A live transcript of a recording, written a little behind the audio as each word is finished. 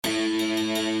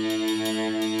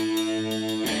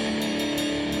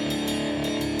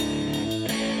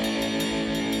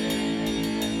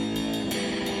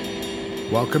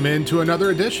Welcome into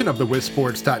another edition of the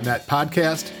WisSports.net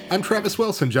podcast. I'm Travis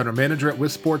Wilson, General Manager at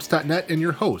WisSports.net and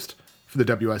your host for the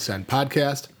WSN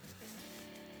podcast.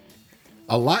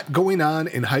 A lot going on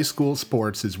in high school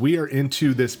sports as we are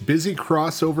into this busy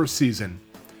crossover season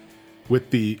with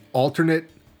the alternate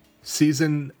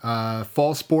season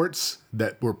fall sports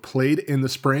that were played in the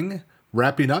spring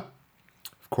wrapping up.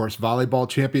 Of course, volleyball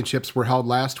championships were held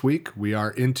last week. We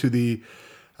are into the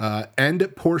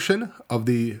end portion of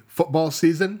the football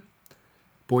season.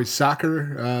 Boys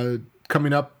soccer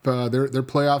coming up, their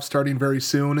playoffs starting very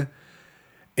soon.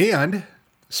 And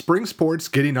spring sports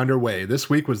getting underway. This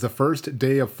week was the first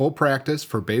day of full practice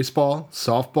for baseball,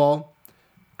 softball,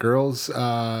 girls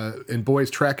and boys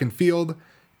track and field,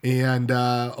 and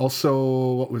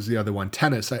also, what was the other one?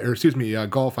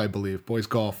 Golf, I believe, boys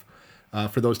golf.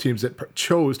 For those teams that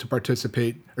chose to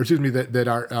participate, that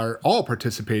are all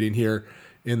participating here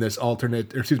in this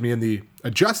in the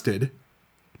adjusted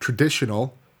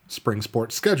traditional spring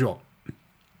sports schedule.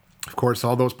 Of course,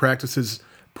 all those practices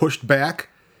pushed back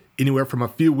anywhere from a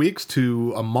few weeks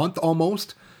to a month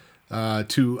almost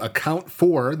to account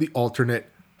for the alternate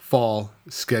fall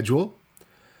schedule.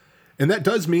 And that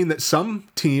does mean that some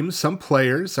teams, some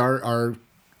players are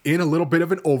in a little bit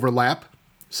of an overlap.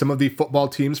 Some of the football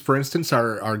teams, for instance,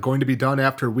 are going to be done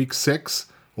after week 6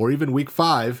 or even week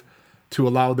 5 to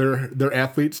allow their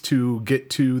athletes to get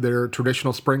to their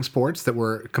traditional spring sports that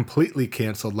were completely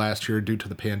canceled last year due to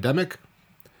the pandemic.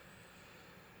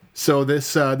 So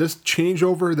this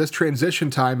changeover, this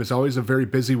transition time is always a very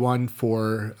busy one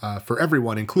for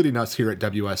everyone, including us here at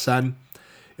WSN.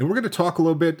 And we're going to talk a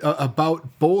little bit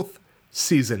about both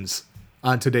seasons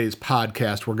on today's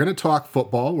podcast. We're going to talk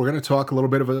football. We're going to talk a little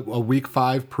bit of a week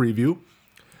 5 preview.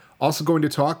 Also going to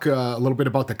talk a little bit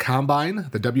about the Combine,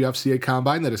 the WFCA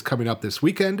Combine that is coming up this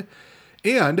weekend,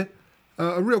 and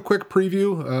a real quick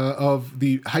preview of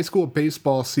the high school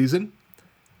baseball season,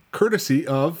 courtesy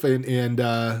of and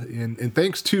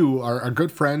thanks to our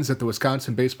good friends at the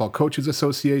Wisconsin Baseball Coaches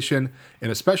Association,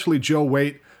 and especially Joe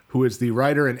Waite, who is the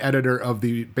writer and editor of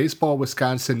the Baseball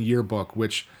Wisconsin Yearbook,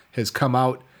 which has come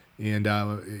out, and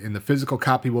the physical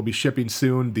copy will be shipping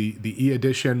soon. The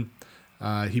e-edition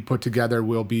he put together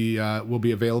will be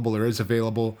available, or is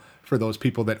available, for those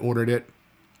people that ordered it.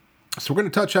 So we're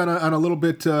going to touch on a little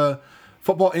bit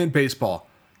football and baseball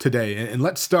today, and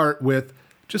let's start with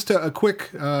just a quick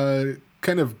kind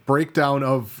of breakdown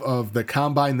of the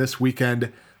Combine this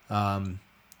weekend.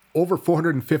 Over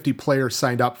 450 players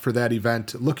signed up for that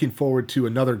event. Looking forward to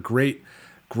another great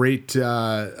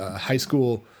high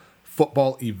school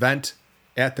football event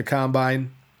at the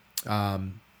Combine.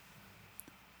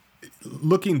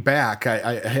 Looking back,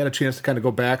 I had a chance to kind of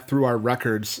go back through our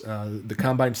records. The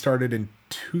Combine started in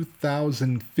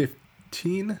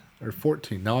 2015 or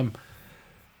 14. Now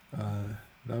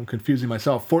I'm confusing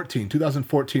myself.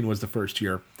 2014 was the first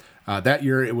year. That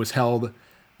year it was held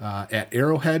at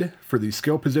Arrowhead for the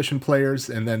skill position players,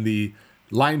 and then the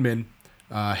linemen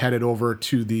headed over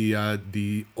to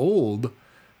the old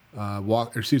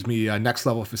next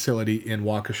level facility in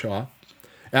Waukesha.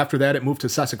 After that, it moved to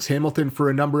Sussex Hamilton for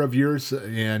a number of years,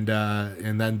 and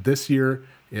then this year,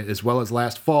 as well as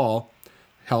last fall,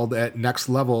 held at Next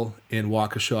Level in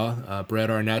Waukesha. Brad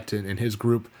Arnett and his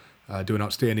group do an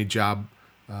outstanding job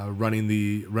running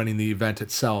the event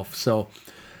itself. So,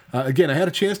 again, I had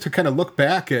a chance to kind of look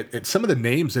back at some of the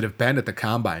names that have been at the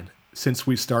Combine since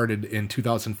we started in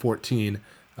 2014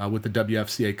 with the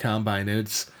WFCA Combine, and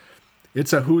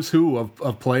it's a who's who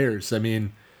of players. I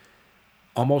mean,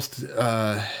 almost,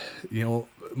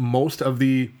 most of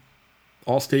the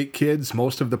all-state kids,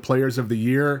 most of the players of the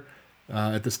year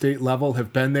at the state level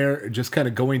have been there. Just kind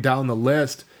of going down the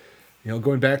list,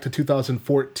 going back to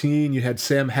 2014, you had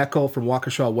Sam Heckel from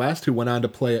Waukesha West, who went on to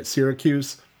play at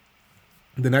Syracuse.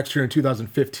 The next year in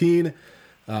 2015,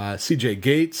 C.J.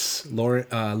 Gates,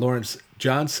 Lawrence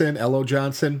Johnson, L.O.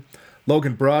 Johnson,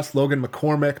 Logan Bruss, Logan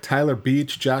McCormick, Tyler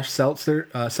Beach, Josh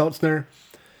Seltzner.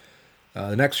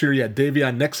 The next year, you had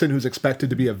Davion Nixon, who's expected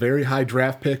to be a very high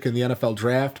draft pick in the NFL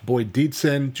draft. Boyd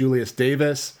Dietzen, Julius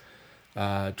Davis,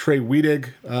 Trey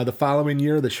Weedig the following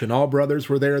year. The Chenal brothers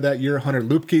were there that year. Hunter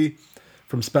Lupke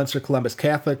from Spencer Columbus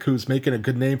Catholic, who's making a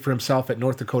good name for himself at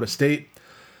North Dakota State.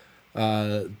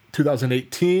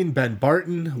 2018, Ben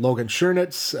Barton, Logan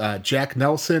Schernitz, Jack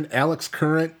Nelson, Alex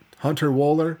Current, Hunter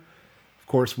Wohler. Of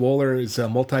course, Wohler is a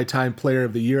multi-time player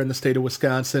of the year in the state of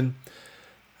Wisconsin.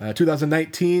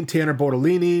 2019, Tanner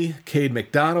Bortolini, Cade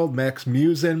McDonald, Max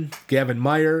Musin, Gavin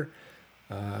Meyer,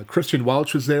 Christian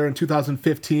Welch was there in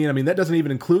 2015. I mean, that doesn't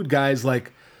even include guys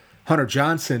like Hunter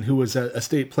Johnson, who was a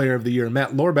state player of the year,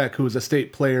 Matt Lorbeck, who was a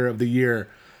state player of the year.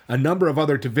 a number of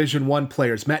other Division I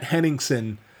players, Matt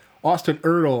Henningsen, Austin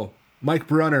Ertl, Mike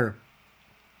Brunner,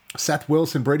 Seth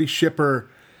Wilson, Brady Shipper,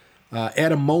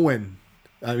 Adam Moen.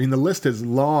 I mean, the list is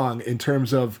long in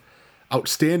terms of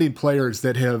outstanding players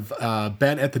that have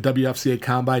been at the WFCA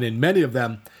Combine, and many of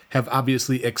them have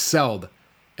obviously excelled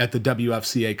at the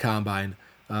WFCA Combine.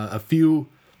 A few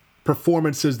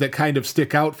performances that kind of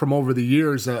stick out from over the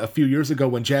years. A few years ago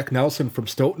when Jack Nelson from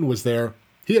Stoughton was there,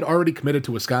 he had already committed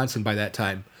to Wisconsin by that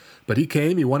time. But he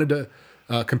came, he wanted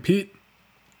to compete,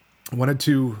 wanted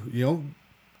to,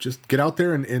 just get out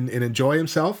there and enjoy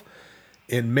himself.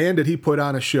 And man, did he put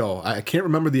on a show. I can't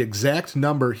remember the exact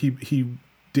number he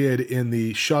did in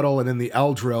the shuttle and in the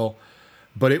L drill,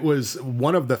 but it was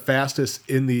one of the fastest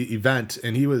in the event.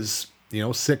 And he was,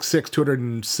 6'6",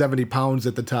 270 pounds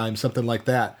at the time, something like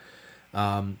that.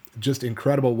 Just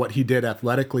incredible what he did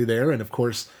athletically there. And of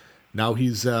course, now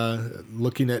he's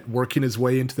looking at working his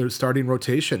way into the starting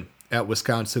rotation at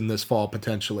Wisconsin this fall,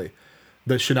 potentially.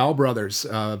 The Chenal brothers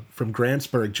from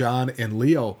Grantsburg, John and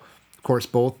Leo, of course,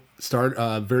 both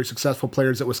very successful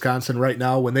players at Wisconsin right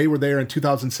now. When they were there in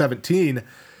 2017,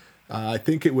 I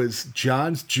think it was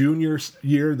John's junior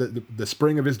year, the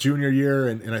spring of his junior year,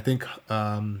 and I think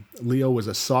Leo was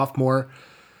a sophomore.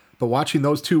 But watching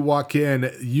those two walk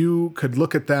in, you could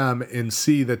look at them and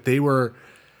see that they were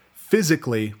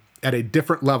physically at a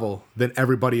different level than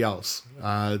everybody else.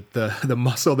 The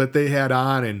muscle that they had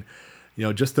on, and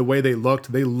just the way they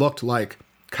looked like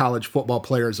college football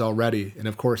players already, and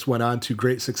of course went on to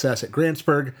great success at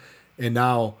Grantsburg and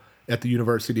now at the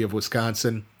University of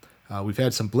Wisconsin. We've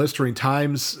had some blistering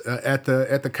times at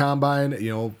the Combine,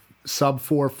 sub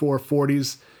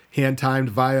 4.40s, hand timed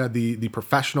via the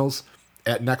professionals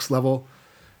at Next Level.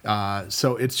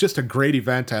 So it's just a great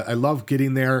event. I love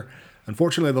getting there.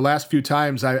 Unfortunately, the last few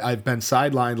times I've been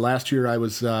sidelined. Last year I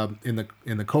was in the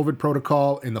COVID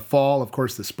protocol. In the fall, of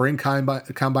course, the spring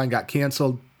combine got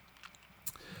canceled.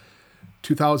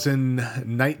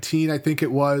 2019, I think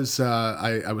it was.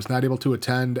 I was not able to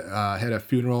attend. I had a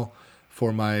funeral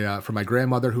for my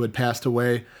grandmother who had passed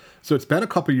away. So it's been a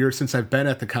couple years since I've been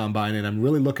at the Combine, and I'm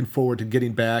really looking forward to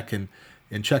getting back and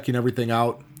checking everything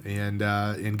out and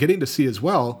getting to see as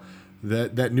well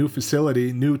that new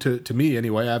facility, new to me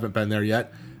anyway. I haven't been there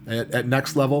yet at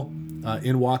Next Level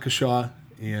in Waukesha,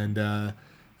 and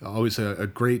always a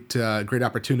great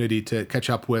opportunity to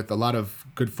catch up with a lot of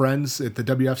good friends at the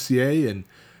WFCA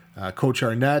and Coach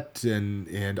Arnett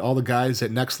and all the guys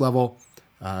at Next Level.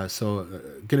 So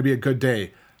going to be a good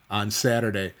day on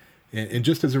Saturday. And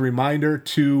just as a reminder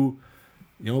to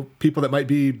people that might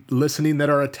be listening that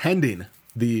are attending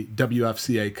the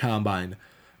WFCA Combine,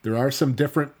 there are some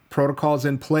different protocols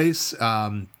in place.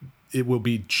 It will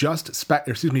be just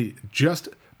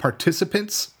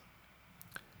participants,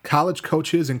 college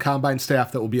coaches, and Combine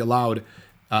staff that will be allowed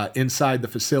inside the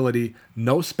facility.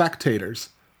 No spectators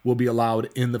will be allowed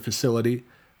in the facility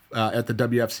at the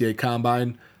WFCA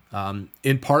Combine.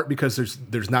 In part because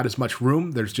there's not as much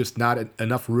room. There's just not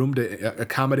enough room to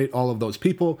accommodate all of those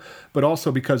people, but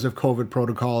also because of COVID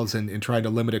protocols and trying to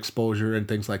limit exposure and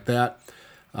things like that.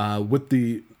 With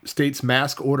the state's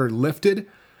mask order lifted,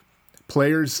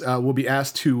 players will be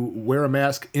asked to wear a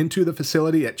mask into the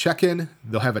facility at check-in.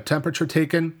 They'll have a temperature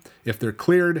taken. If they're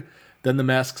cleared, then the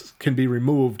masks can be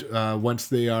removed once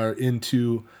they are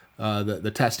into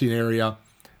the testing area.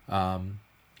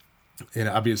 And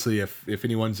obviously, if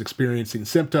anyone's experiencing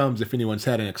symptoms, if anyone's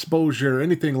had an exposure,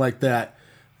 anything like that,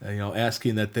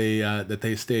 asking that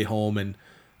they stay home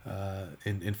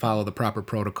and follow the proper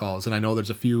protocols. And I know there's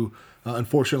a few,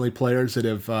 unfortunately, players that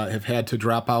have had to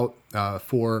drop out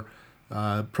for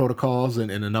protocols,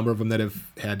 and a number of them that have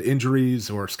had injuries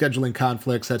or scheduling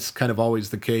conflicts. That's kind of always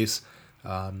the case.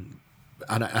 On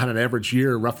an average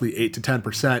year, roughly 8 to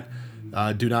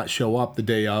 10% do not show up the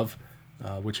day of,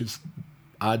 which is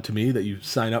odd to me that you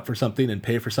sign up for something and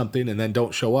pay for something and then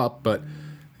don't show up. But,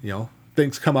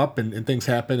 things come up and things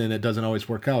happen, and it doesn't always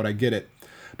work out. I get it.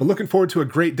 But looking forward to a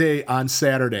great day on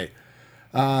Saturday.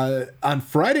 On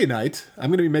Friday night, I'm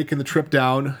going to be making the trip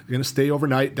down. I'm going to stay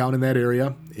overnight down in that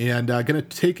area, and going to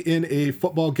take in a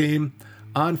football game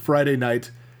on Friday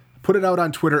night. Put it out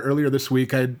on Twitter earlier this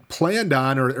week. I had planned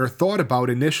on or thought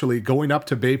about initially going up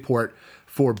to Bayport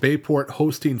for Bayport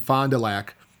hosting Fond du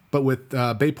Lac. But with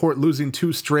Bayport losing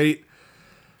 2 straight,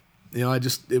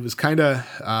 it was kind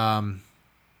of,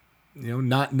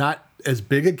 not as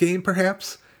big a game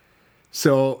perhaps.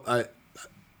 So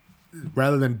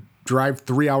rather than drive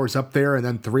 3 hours up there and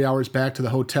then 3 hours back to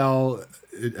the hotel,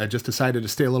 I just decided to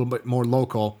stay a little bit more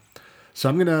local. So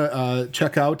I'm going to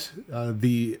check out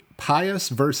the Pius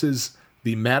versus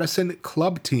the Madison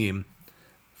Club team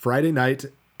Friday night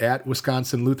at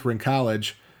Wisconsin Lutheran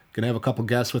College. Going to have a couple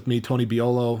guests with me. Tony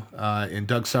Biolo and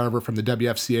Doug Sarver from the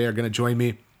WFCA are going to join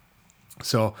me.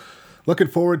 So looking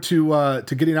forward to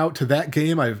getting out to that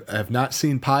game. I have not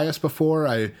seen Pius before.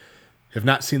 I have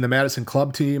not seen the Madison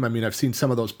Club team. I mean, I've seen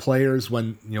some of those players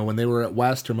when they were at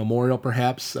West or Memorial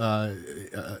perhaps a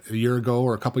year ago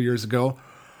or a couple years ago.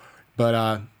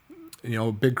 But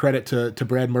big credit to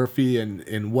Brad Murphy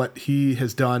and what he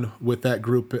has done with that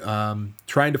group,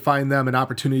 trying to find them an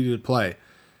opportunity to play.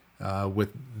 With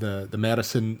the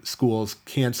Madison schools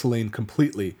canceling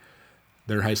completely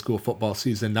their high school football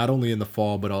season, not only in the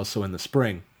fall, but also in the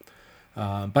spring.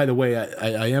 By the way,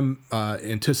 I am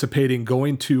anticipating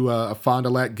going to a Fond du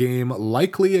Lac game,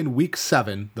 likely in Week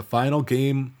 7, the final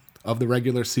game of the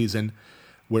regular season,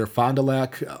 where Fond du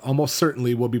Lac almost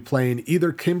certainly will be playing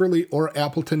either Kimberly or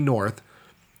Appleton North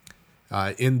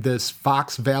in this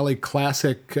Fox Valley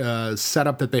Classic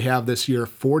setup that they have this year,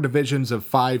 4 divisions of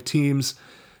 5 teams.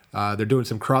 They're doing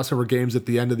some crossover games at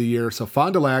the end of the year. So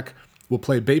Fond du Lac will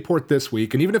play Bayport this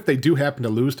week. And even if they do happen to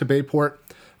lose to Bayport,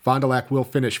 Fond du Lac will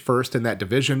finish first in that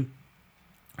division.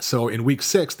 So in Week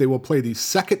 6, they will play the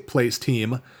second place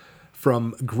team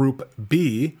from Group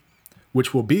B,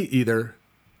 which will be either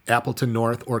Appleton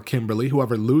North or Kimberly,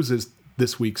 whoever loses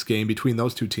this week's game between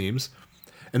those two teams.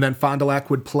 And then Fond du Lac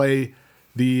would play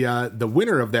the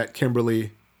winner of that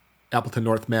Kimberly-Appleton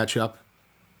North matchup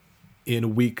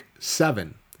in Week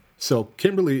 7. So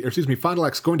Fond du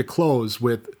Lac's going to close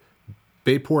with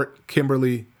Bayport,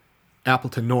 Kimberly,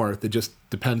 Appleton North. It just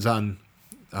depends on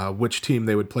which team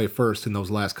they would play first in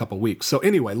those last couple weeks. So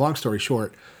anyway, long story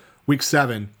short, Week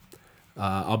 7,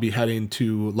 I'll be heading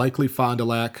to likely Fond du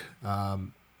Lac. I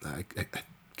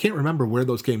can't remember where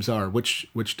those games are, which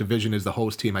division is the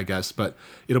host team, I guess. But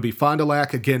it'll be Fond du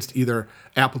Lac against either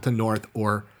Appleton North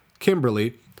or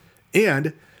Kimberly.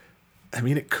 And, I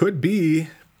mean, it could be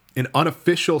an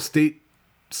unofficial state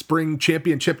spring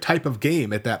championship type of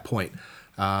game at that point.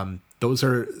 Those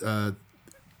are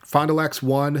Fond du Lac's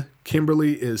 1,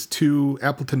 Kimberly is 2,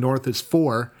 Appleton North is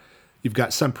 4. You've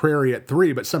got Sun Prairie at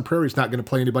 3, but Sun Prairie's not going to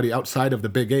play anybody outside of the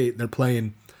Big 8. They're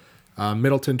playing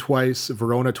Middleton twice,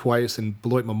 Verona twice, and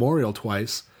Beloit Memorial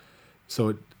twice. So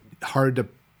it's hard to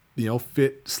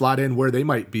slot in where they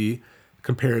might be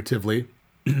comparatively.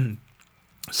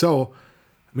 So,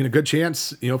 I mean, a good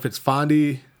chance, if it's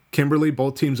Fondy, Kimberly,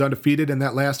 both teams undefeated in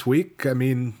that last week. I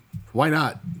mean, why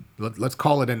not? Let's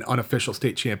call it an unofficial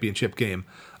state championship game.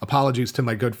 Apologies to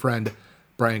my good friend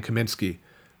Brian Kaminsky,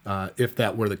 if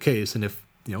that were the case, and if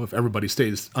everybody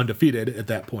stays undefeated at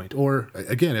that point. Or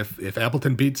again, if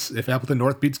Appleton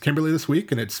North beats Kimberly this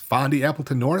week and it's Fondy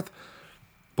Appleton North,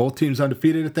 both teams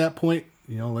undefeated at that point.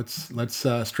 Let's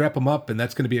strap them up, and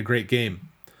that's going to be a great game.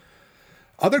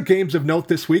 Other games of note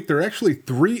this week, there are actually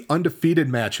 3 undefeated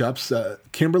matchups,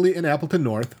 Kimberly and Appleton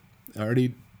North. I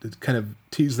already kind of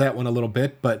teased that one a little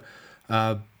bit, but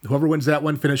whoever wins that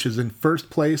one finishes in first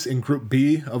place in Group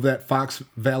B of that Fox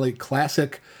Valley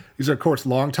Classic. These are, of course,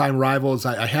 longtime rivals.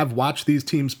 I have watched these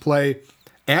teams play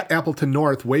at Appleton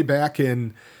North way back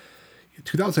in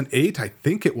 2008, I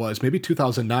think it was, maybe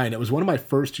 2009. It was one of my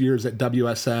first years at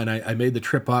WSN. I made the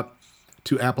trip up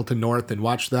to Appleton North and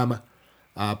watched them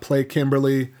play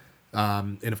Kimberly.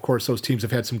 And of course, those teams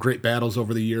have had some great battles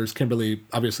over the years. Kimberly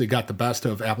obviously got the best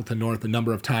of Appleton North a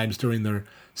number of times during their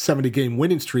 70-game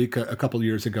winning streak a couple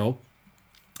years ago.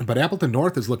 But Appleton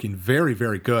North is looking very,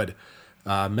 very good.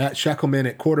 Matt Sheckelman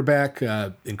at quarterback,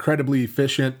 incredibly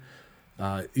efficient,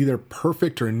 either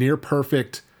perfect or near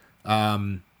perfect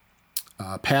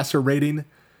passer rating.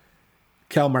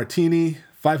 Cal Martini,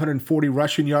 540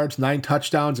 rushing yards, 9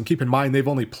 touchdowns, and keep in mind they've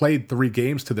only played 3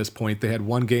 games to this point. They had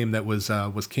one game that was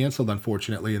canceled,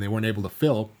 unfortunately, and they weren't able to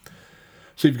fill.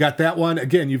 So you've got that one.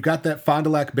 Again, you've got that Fond du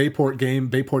Lac Bayport game.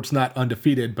 Bayport's not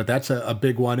undefeated, but that's a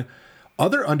big one.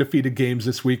 Other undefeated games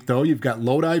this week, though, you've got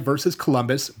Lodi versus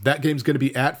Columbus. That game's going to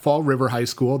be at Fall River High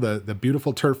School, the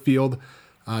beautiful turf field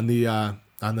with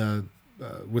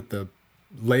the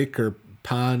lake or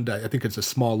pond. I think it's a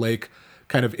small lake,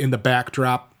 kind of in the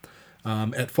backdrop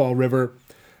at Fall River.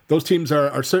 Those teams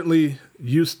are certainly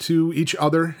used to each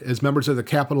other as members of the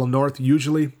Capital North.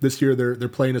 Usually, this year they're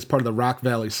playing as part of the Rock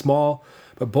Valley Small,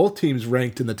 but both teams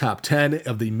ranked in the top 10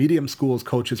 of the Medium Schools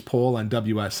Coaches Poll on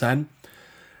WSN.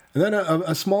 And then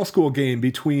a small school game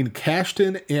between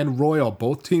Cashton and Royal.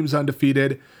 Both teams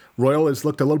undefeated. Royal has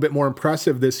looked a little bit more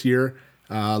impressive this year.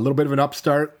 A little bit of an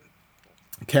upstart.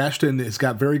 Cashton has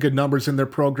got very good numbers in their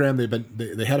program.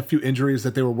 They had a few injuries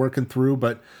that they were working through,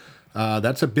 but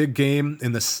that's a big game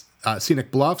in the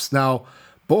Scenic Bluffs. Now,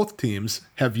 both teams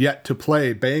have yet to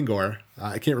play Bangor.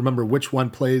 I can't remember which one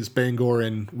plays Bangor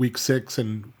in Week 6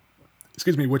 and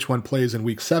which one plays in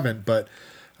week 7, but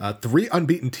 3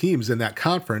 unbeaten teams in that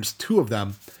conference, 2 of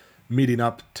them meeting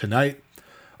up tonight.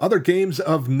 Other games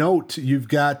of note, you've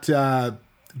got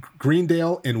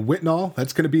Greendale and Whitnall.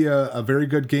 That's going to be a very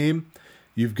good game.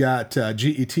 You've got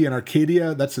GET and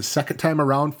Arcadia. That's the second time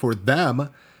around for them,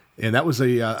 and that was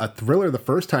a thriller the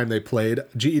first time they played.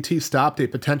 GET stopped a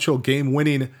potential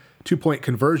game-winning 2-point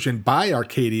conversion by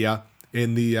Arcadia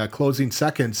in the closing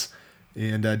seconds,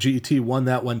 and GET won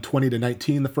that one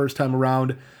 20-19 the first time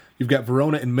around. You've got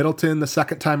Verona and Middleton the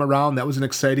second time around. That was an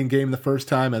exciting game the first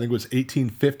time. I think it was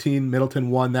 18-15.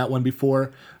 Middleton won that one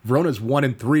before. Verona's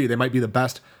 1-3. They might be the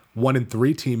best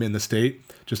 1-3 team in the state.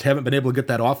 Just haven't been able to get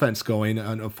that offense going,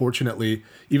 unfortunately,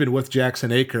 even with Jackson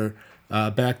Aker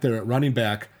back there at running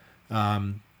back.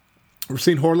 We're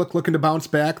seeing Horlick looking to bounce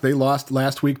back. They lost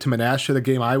last week to Menasha, the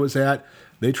game I was at.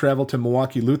 They traveled to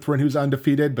Milwaukee Lutheran, who's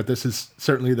undefeated, but this is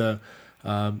certainly the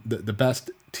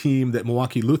best team that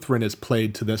Milwaukee Lutheran has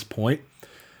played to this point.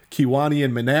 Kewanee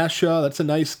and Menasha, that's a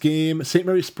nice game. St.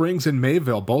 Mary Springs and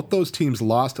Mayville, both those teams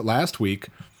lost last week.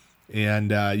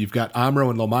 And you've got Omro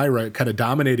and Lomira kind of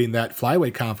dominating that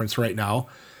flyweight conference right now.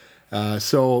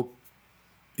 So,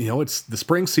 it's the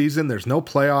spring season. There's no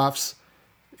playoffs.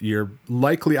 You're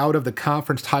likely out of the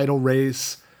conference title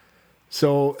race.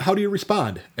 So how do you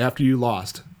respond after you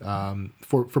lost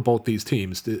for both these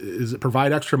teams? Does it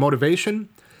provide extra motivation?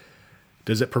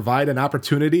 Does it provide an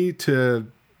opportunity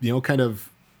to, kind of,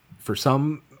 for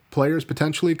some players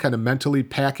potentially, kind of mentally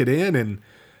pack it in and,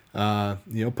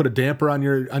 put a damper on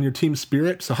your team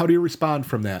spirit? So how do you respond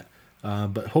from that?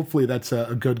 But hopefully that's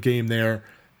a good game there,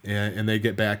 and they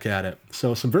get back at it.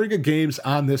 So some very good games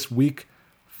on this week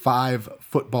 5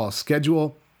 football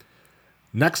schedule.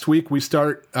 Next week, we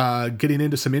start getting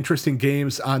into some interesting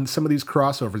games on some of these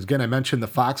crossovers. Again, I mentioned the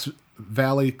Fox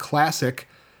Valley Classic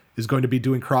is going to be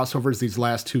doing crossovers these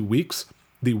last 2 weeks.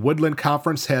 The Woodland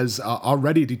Conference has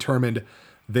already determined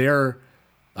their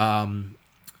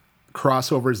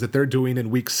crossovers that they're doing in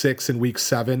week 6 and week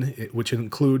 7, which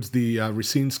includes the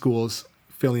Racine schools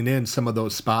filling in some of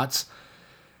those spots.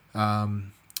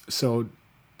 So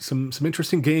some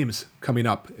interesting games coming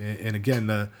up. And again,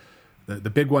 the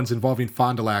big ones involving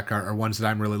Fond du Lac are ones that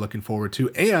I'm really looking forward to.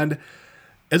 And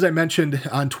as I mentioned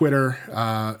on Twitter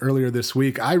earlier this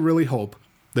week, I really hope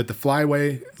that the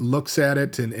Flyway looks at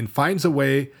it and finds a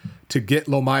way to get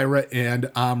Lomira and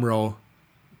Omro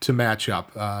to match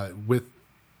up. With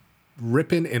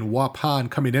Ripon and Waupun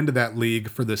coming into that league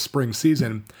for the spring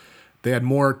season, they had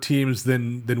more teams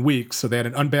than weeks, so they had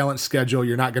an unbalanced schedule.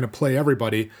 You're not going to play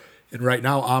everybody. And right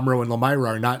now, Omro and Lomira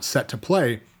are not set to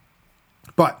play.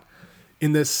 But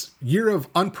in this year of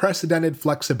unprecedented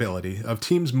flexibility, of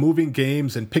teams moving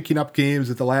games and picking up games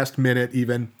at the last minute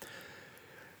even,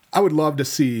 I would love to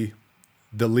see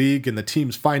the league and the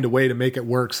teams find a way to make it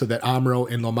work so that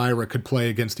Omro and Lomira could play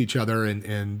against each other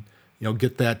and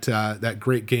get that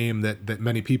great game that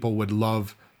many people would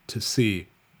love to see.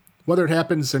 Whether it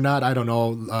happens or not, I don't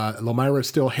know. Lomira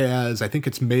still has, I think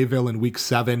it's Mayville in week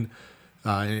 7.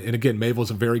 And again,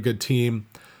 Mayville's a very good team,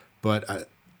 but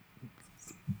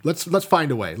let's find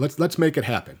a way. Let's make it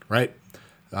happen, right?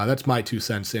 That's my 2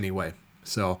 cents anyway.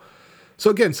 So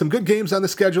again, some good games on the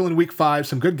schedule in week 5,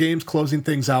 some good games closing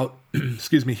things out,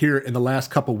 here in the last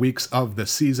couple weeks of the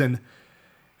season.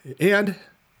 And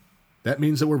that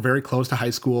means that we're very close to high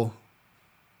school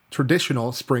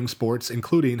traditional spring sports,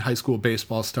 including high school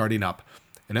baseball starting up.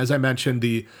 And as I mentioned,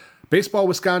 the Baseball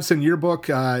Wisconsin yearbook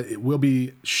will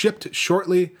be shipped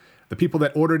shortly. The people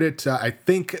that ordered it, I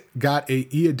think, got a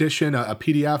e-edition, a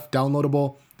PDF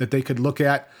downloadable that they could look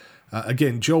at.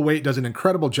 Again, Joe Waite does an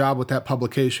incredible job with that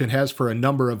publication, has for a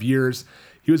number of years.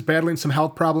 He was battling some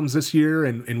health problems this year,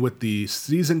 and with the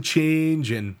season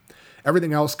change and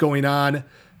everything else going on,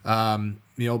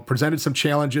 presented some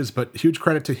challenges, but huge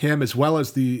credit to him as well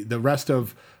as the rest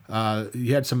of,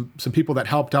 he had some people that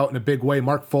helped out in a big way.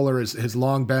 Mark Fuller has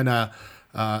long been a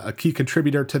key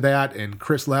contributor to that, and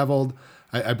Chris Lavold,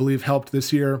 I believe, helped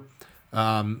this year.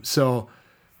 It's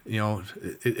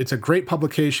a great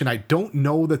publication. I don't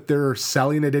know that they're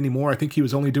selling it anymore. I think he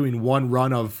was only doing one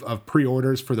run of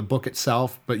pre-orders for the book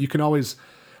itself, but you can always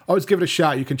give it a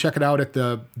shot. You can check it out at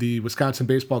the Wisconsin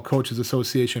Baseball Coaches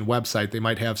Association website. They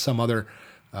might have some other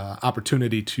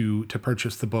opportunity to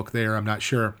purchase the book there. I'm not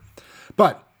sure.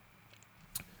 But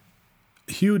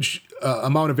huge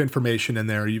amount of information in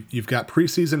there. You've got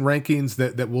preseason rankings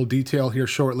that we'll detail here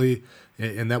shortly,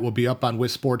 and that will be up on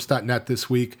wisports.net this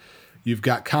week. You've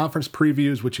got conference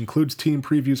previews, which includes team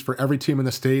previews for every team in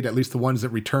the state, at least the ones that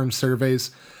return surveys.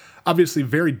 Obviously,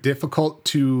 very difficult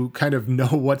to kind of know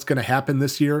what's going to happen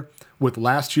this year, with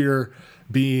last year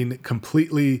being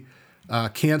completely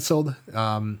canceled.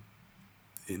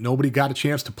 Nobody got a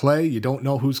chance to play. You don't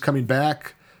know who's coming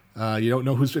back. You don't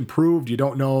know who's improved. You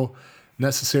don't know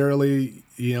necessarily,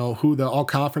 who the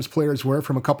all-conference players were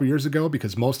from a couple years ago,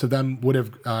 because most of them would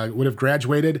have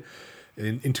graduated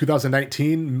in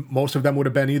 2019. Most of them would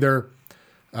have been either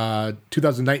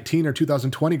 2019 or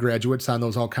 2020 graduates on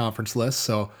those all-conference lists.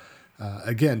 So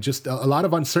again, just a lot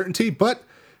of uncertainty, but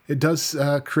it does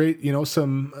create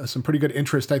some pretty good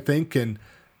interest, I think, and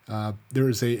there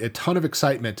is a ton of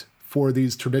excitement for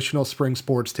these traditional spring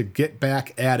sports to get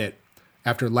back at it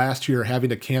after last year having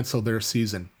to cancel their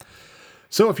season.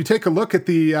 So if you take a look at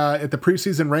the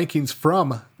preseason rankings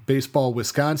from Baseball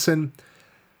Wisconsin,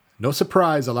 no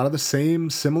surprise, a lot of the same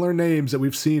similar names that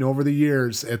we've seen over the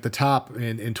years at the top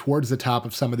and towards the top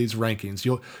of some of these rankings.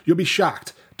 You'll be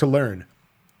shocked to learn,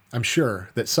 I'm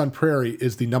sure, that Sun Prairie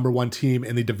is the number one team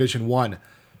in the Division I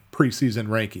preseason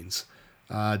rankings.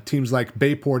 Teams like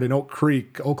Bayport and Oak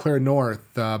Creek, Eau Claire North,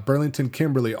 Burlington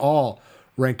Kimberly, all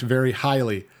ranked very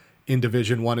highly in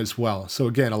Division I as well. So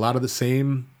again, a lot of the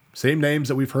same names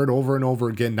that we've heard over and over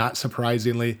again, not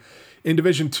surprisingly. In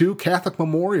Division II, Catholic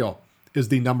Memorial is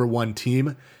the number one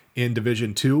team in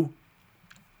Division II.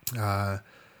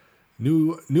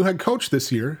 New head coach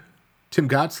this year, Tim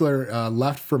Gotzler,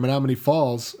 left for Menominee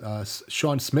Falls.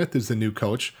 Sean Smith is the new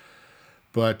coach.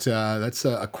 But that's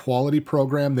a quality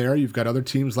program there. You've got other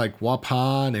teams like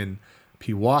Waupun and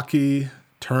Pewaukee,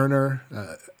 Turner,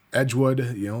 Edgewood.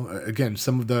 Again,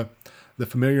 some of the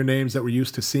familiar names that we're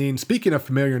used to seeing. Speaking of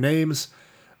familiar names,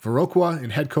 Viroqua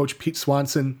and head coach Pete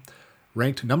Swanson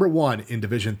ranked number one in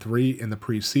Division III in the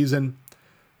preseason.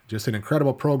 Just an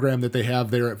incredible program that they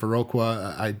have there at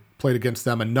Viroqua. I played against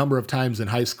them a number of times in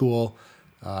high school.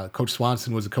 Coach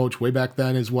Swanson was a coach way back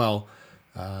then as well.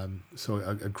 So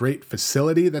a great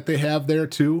facility that they have there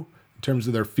too, in terms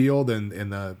of their field and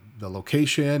the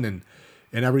location and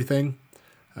everything.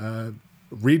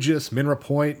 Regis, Minra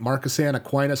Point, Markesan,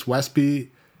 Aquinas, Westby,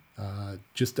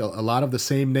 just a lot of the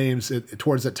same names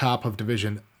towards the top of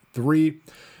Division III.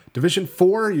 Division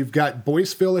IV, you've got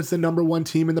Boyceville as the number one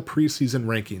team in the preseason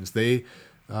rankings. They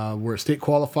were a state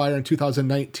qualifier in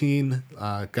 2019,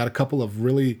 got a couple of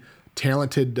really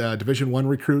talented Division I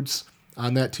recruits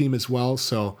on that team as well.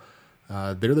 So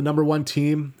they're the number one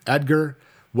team. Edgar,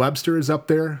 Webster is up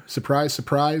there. Surprise,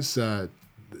 surprise.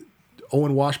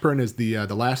 Owen Washburn is the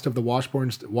last of the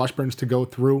Washburns to go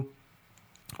through.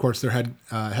 Of course, their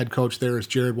head coach there is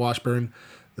Jared Washburn,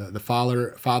 the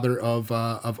father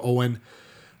of Owen.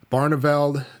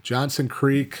 Barneveld, Johnson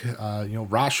Creek,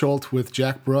 Rosholt with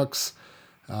Jack Brooks.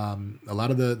 A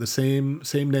lot of the same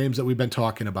names that we've been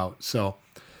talking about. So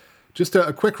just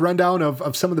a quick rundown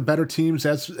of some of the better teams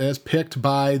as picked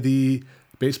by the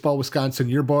Baseball Wisconsin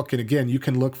Yearbook. And again, you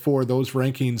can look for those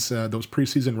rankings, those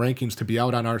preseason rankings, to be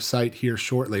out on our site here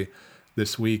shortly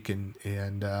this week. And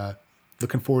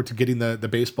looking forward to getting the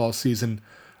baseball season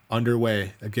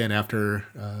underway again after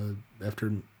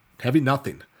having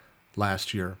nothing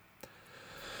last year.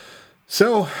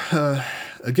 So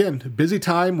again, busy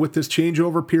time with this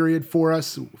changeover period for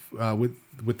us,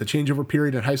 with the changeover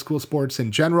period in high school sports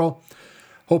in general.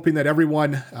 Hoping that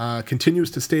everyone continues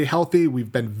to stay healthy.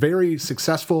 We've been very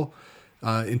successful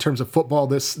in terms of football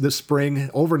this spring.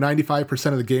 Over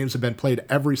 95% of the games have been played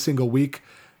every single week,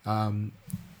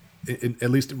 at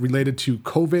least related to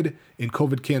COVID and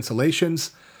COVID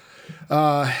cancellations.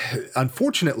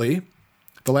 Unfortunately,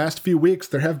 the last few weeks,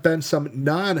 there have been some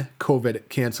non-COVID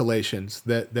cancellations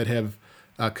that have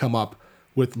come up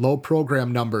with low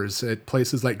program numbers at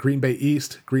places like Green Bay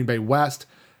East, Green Bay West,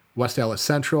 West Allis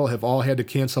Central have all had to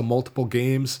cancel multiple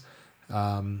games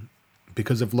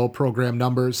because of low program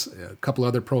numbers. A couple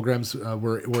other programs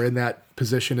were in that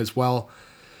position as well.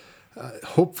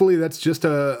 Hopefully that's just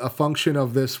a function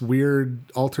of this weird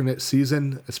alternate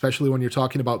season, especially when you're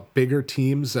talking about bigger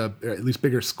teams, or at least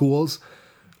bigger schools,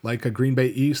 like a Green Bay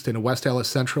East and a West Allis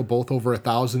Central, both over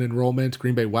 1,000 enrollment.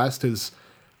 Green Bay West is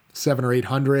 700 or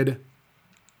 800.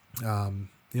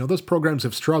 Those programs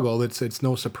have struggled. It's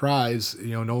no surprise,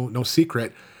 no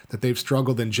secret that they've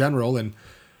struggled in general. And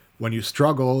when you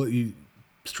struggle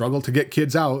to get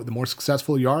kids out. The more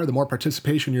successful you are, the more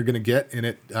participation you're going to get, and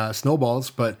it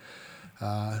snowballs. But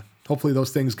hopefully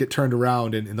those things get turned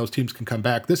around and those teams can come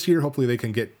back this year. Hopefully they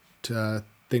can get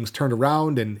things turned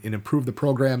around and improve the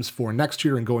programs for next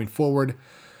year and going forward.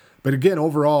 But again,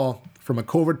 overall, from a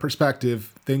COVID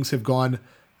perspective, things have gone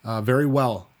very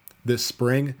well this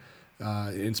spring.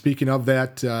 And speaking of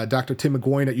that, Dr. Tim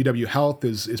McGoyne at UW Health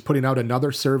is putting out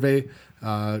another survey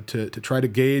to try to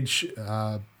gauge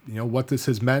what this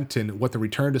has meant and what the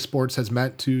return to sports has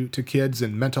meant to kids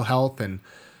and mental health and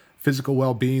physical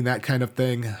well-being, that kind of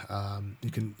thing. You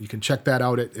can check that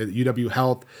out at UW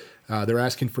Health. They're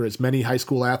asking for as many high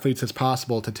school athletes as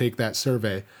possible to take that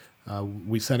survey.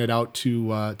 We sent it out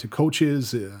to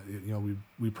coaches.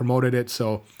 We promoted it,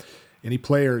 so any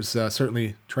players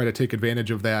certainly try to take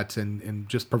advantage of that and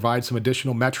just provide some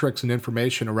additional metrics and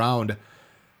information around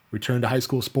return to high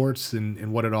school sports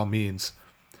and what it all means.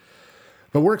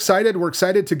 But we're excited. We're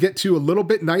excited to get to a little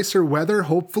bit nicer weather.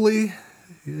 Hopefully,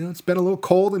 it's been a little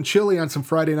cold and chilly on some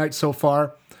Friday nights so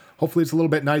far. Hopefully, it's a little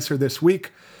bit nicer this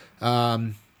week.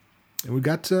 And we've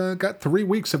got 3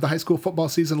 weeks of the high school football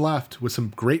season left with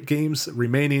some great games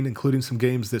remaining, including some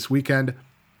games this weekend.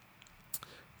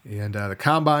 And the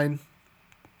Combine,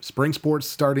 spring sports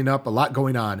starting up, a lot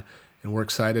going on, and we're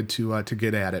excited to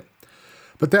get at it.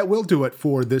 But that will do it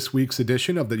for this week's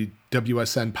edition of the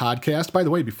WSN podcast. By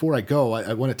the way, before I go,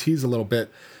 I want to tease a little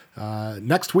bit.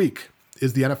 Next week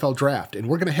is the NFL Draft, and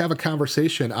we're going to have a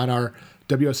conversation on our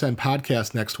WSN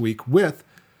podcast next week with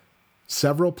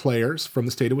several players from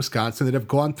the state of Wisconsin that have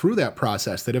gone through that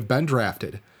process, that have been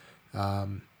drafted,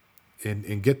 and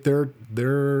get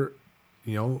their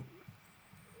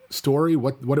story,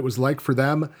 what it was like for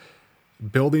them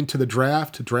building to the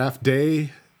draft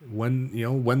day,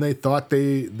 when they thought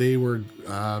they were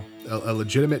a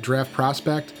legitimate draft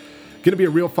prospect. Going to be a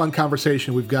real fun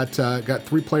conversation. We've got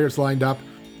 3 players lined up.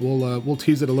 We'll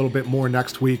tease it a little bit more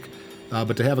next week,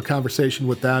 but to have a conversation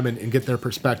with them and get their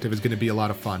perspective is going to be a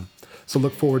lot of fun. So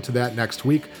look forward to that next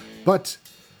week. But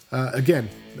again,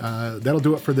 that'll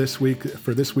do it for this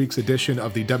week's edition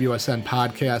of the WSN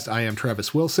podcast. I am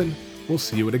Travis Wilson. We'll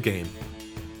see you at a game.